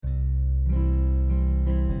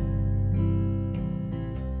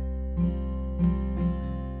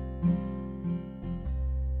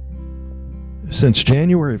Since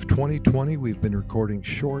January of 2020, we've been recording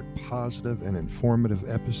short, positive, and informative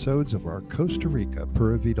episodes of our Costa Rica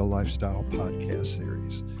Pura Vida lifestyle podcast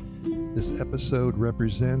series. This episode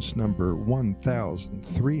represents number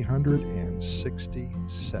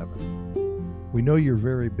 1367. We know you're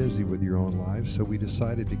very busy with your own lives, so we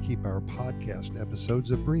decided to keep our podcast episodes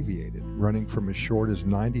abbreviated, running from as short as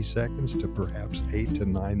 90 seconds to perhaps 8 to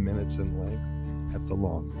 9 minutes in length at the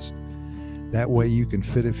longest. That way you can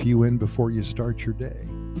fit a few in before you start your day,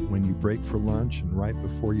 when you break for lunch, and right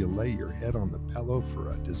before you lay your head on the pillow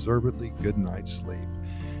for a deservedly good night's sleep.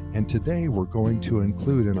 And today we're going to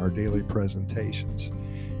include in our daily presentations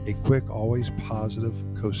a quick, always positive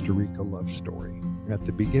Costa Rica love story. At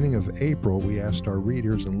the beginning of April, we asked our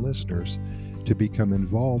readers and listeners to become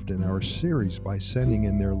involved in our series by sending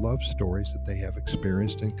in their love stories that they have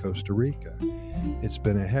experienced in Costa Rica. It's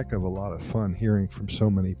been a heck of a lot of fun hearing from so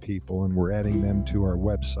many people, and we're adding them to our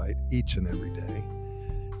website each and every day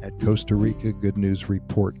at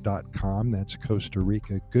CostaRicaGoodNewsReport.com. That's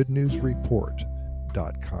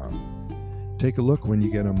CostaRicaGoodNewsReport.com. Take a look when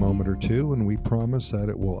you get a moment or two, and we promise that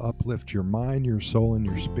it will uplift your mind, your soul, and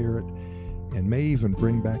your spirit, and may even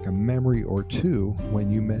bring back a memory or two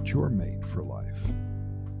when you met your mate for life.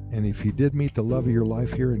 And if you did meet the love of your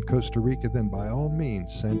life here in Costa Rica, then by all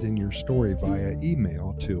means send in your story via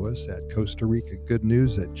email to us at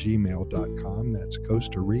CostaRicaGoodNews@gmail.com. That's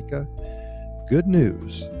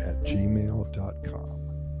CostaRicaGoodNews@gmail.com.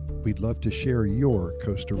 We'd love to share your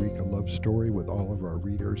Costa Rica love story with all of our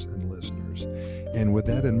readers and listeners. And with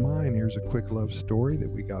that in mind, here's a quick love story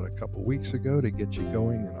that we got a couple weeks ago to get you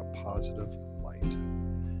going in a positive light.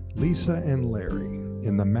 Lisa and Larry.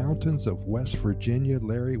 In the mountains of West Virginia,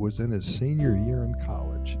 Larry was in his senior year in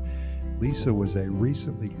college. Lisa was a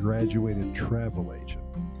recently graduated travel agent.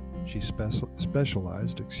 She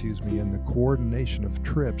specialized in the coordination of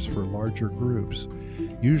trips for larger groups,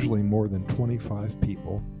 usually more than 25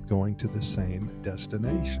 people going to the same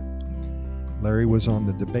destination. Larry was on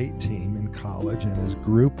the debate team in college, and his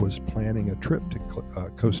group was planning a trip to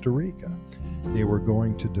Costa Rica. They were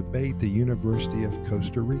going to debate the University of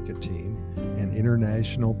Costa Rica team, an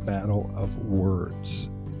international battle of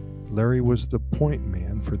words. Larry was the point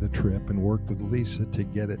man for the trip and worked with Lisa to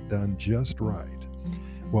get it done just right.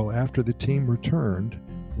 Well, after the team returned,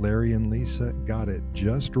 Larry and Lisa got it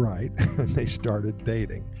just right, and they started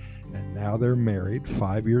dating. And now they're married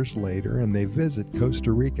 5 years later, and they visit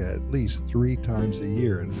Costa Rica at least 3 times a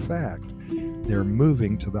year. In fact, they're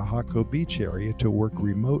moving to the Jaco Beach area to work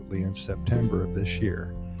remotely in September of this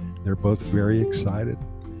year. They're both very excited.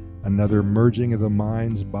 Another merging of the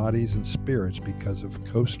minds, bodies, and spirits because of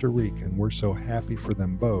Costa Rica, and we're so happy for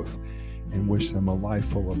them both and wish them a life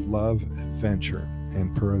full of love, adventure,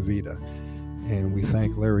 and Pura Vida. And we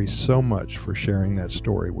thank Larry so much for sharing that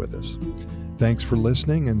story with us. Thanks for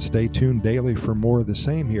listening, and stay tuned daily for more of the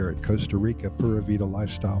same here at Costa Rica Pura Vida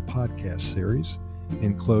Lifestyle Podcast Series.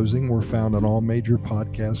 In closing, we're found on all major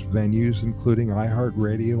podcast venues, including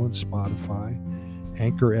iHeartRadio and Spotify,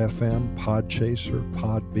 Anchor FM, Podchaser,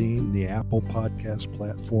 Podbean, the Apple Podcast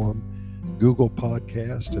platform, Google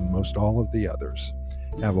Podcast, and most all of the others.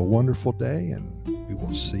 Have a wonderful day, and we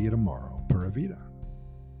will see you tomorrow. Pura Vida.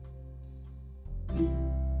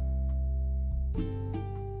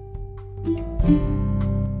 Thank you.